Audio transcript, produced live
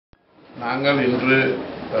நாங்கள் இன்று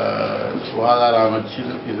சுகாதார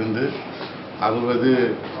அமைச்சில் இருந்து 60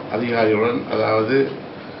 அதிகாரிகளுடன், அதாவது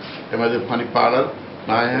எமது பணிப்பாளர்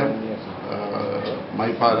நாயகம்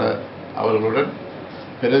மைப்பார அவர்களுடன்,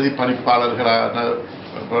 பிரதி பணிப்பாளர்களான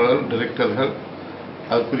டிரெக்டர்கள்,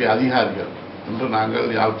 அதற்குரிய அதிகாரிகள் என்று நாங்கள்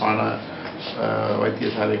யாழ்ப்பாண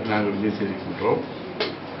வைத்தியசாலைக்கு நாங்கள் விஜயம் செய்திருக்கின்றோம்.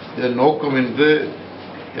 இதன் நோக்கம் என்று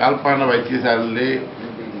யாழ்ப்பாண வைத்தியசாலையிலே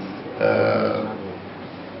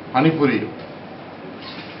பணிபுரியும்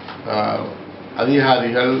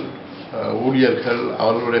அதிகாரிகள், ஊழியர்கள்,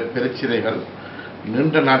 அவர்களுடைய பிரச்சனைகள்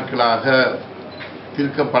நீண்ட நாட்களாக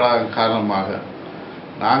தீர்க்கப்படாத காரணமாக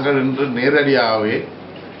நாங்கள் இன்று நேரடியாகவே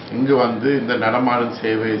இங்கு வந்து இந்த நடமாடும்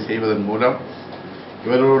சேவை செய்வதன் மூலம்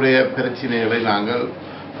இவர்களுடைய பிரச்சனைகளை நாங்கள்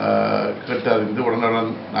கேட்டறிந்து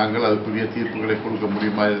உடனுடன் நாங்கள் அதுக்குரிய தீர்ப்புகளை கொடுக்க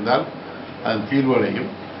முடியுமா இருந்தால் அதன்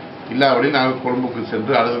தீர்வுகளையும், இல்லாவிட நாங்கள் கொழும்புக்கு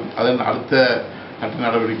சென்று அதன் அடுத்த கட்ட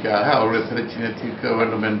நடவடிக்கையாக அவருடைய பிரச்சனையை தீர்க்க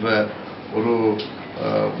வேண்டும் என்ற ஒரு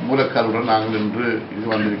மூலக்கருடன் நாங்கள் இன்று இது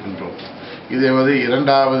வந்திருக்கின்றோம். இது எமது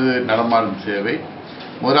 2வது நடமாடும் சேவை.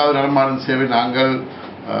 1வது நடமாடும் சேவை நாங்கள்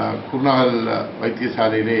குருநகல்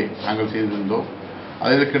வைத்தியசாலையிலே நாங்கள் செய்திருந்தோம்.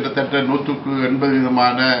 அதில் கிட்டத்தட்ட 180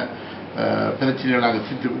 விதமான பிரச்சனைகள் நாங்கள்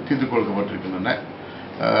தீர்த்து கொடுக்கப்பட்டிருக்கின்றன.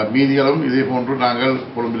 மீதிகளும் இதே போன்று நாங்கள்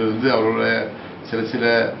கொழும்பிலிருந்து அவருடைய சில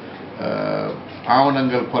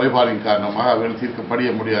ஆவணங்கள் குறைபாடின் காரணமாக அவர்கள் தீர்க்கப்படிய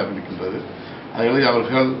முடியாமல் இருக்கின்றது. அதுகளை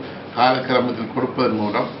அவர்கள் காலக்கிரமத்தில் கொடுப்பதன்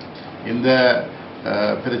மூலம் இந்த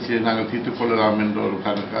பிரச்சனையை நாங்கள் தீர்த்துக் கொள்ளலாம் என்ற ஒரு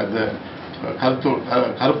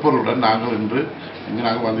கருப்பொருளுடன் நாங்கள் இன்று இங்கு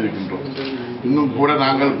நாங்கள் வந்திருக்கின்றோம். இன்னும் கூட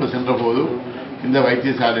நாங்கள் இப்போ சென்றபோது இந்த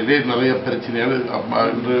வைத்தியசாலையிலே நிறைய பிரச்சனைகள்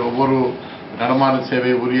இன்று ஒவ்வொரு நடமாடும்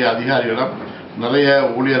சேவை உரிய அதிகாரிகளிடம் நிறைய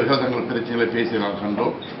ஊழியர்கள் தங்கள் பிரச்சனைகளை பேசி நாங்கள்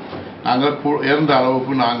கண்டோம். நாங்கள் உயர்ந்த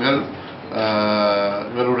அளவுக்கு நாங்கள்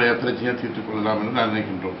இவருடைய பிரச்சனையை தீர்த்துக் கொள்ளலாம் என்று நான்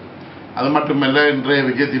நினைக்கின்றோம். அது மட்டுமல்ல, இன்றைய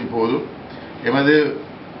விஜயத்தின் போது எமது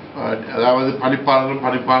அதாவது பணிப்பாளர்களும்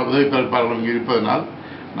உதவி பணிப்பாளர்களும் இங்கு இருப்பதனால்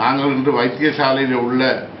நாங்கள் இன்று வைத்தியசாலையில் உள்ள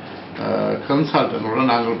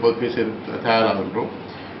கன்சல்டன்ட்டுடன் நாங்கள் இப்போது பேச தயாராகின்றோம்.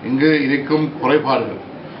 இங்கு இருக்கும் குறைபாடுகள்,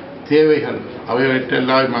 தேவைகள்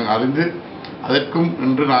அவையவற்றெல்லாம் நாங்கள் அறிந்து அதற்கும்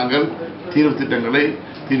இன்று நாங்கள் தீர்வு திட்டங்களை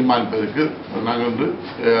தீர்மானிப்பதற்கு நாங்கள் இன்று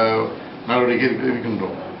நடவடிக்கை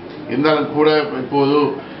இருக்கின்றோம். இருந்தாலும் கூட இப்போது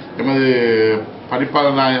எமது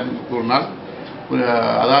பணிப்பாளர் நாயகம் கூறினால்,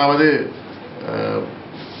 அதாவது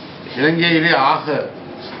இலங்கையிலே ஆக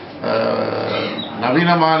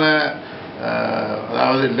நவீனமான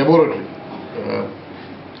அதாவது லெபோரட்டரி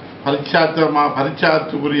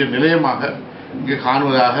பரீட்சாத்துக்குரிய நிலையமாக இங்கு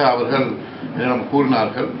காணுவதாக அவர்கள் என்னிடம்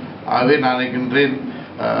கூறினார்கள். ஆகவே நான் நினைக்கின்றேன்,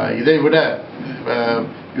 இதைவிட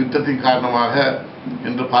யுத்தத்தின் காரணமாக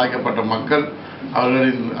இன்று பாதிக்கப்பட்ட மக்கள்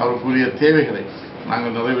அவர்களுக்குரிய தேவைகளை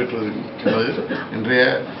நாங்கள் நிறைவேற்றுவது என்பது இன்றைய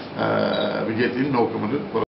விஜயத்தின் நோக்கம் என்று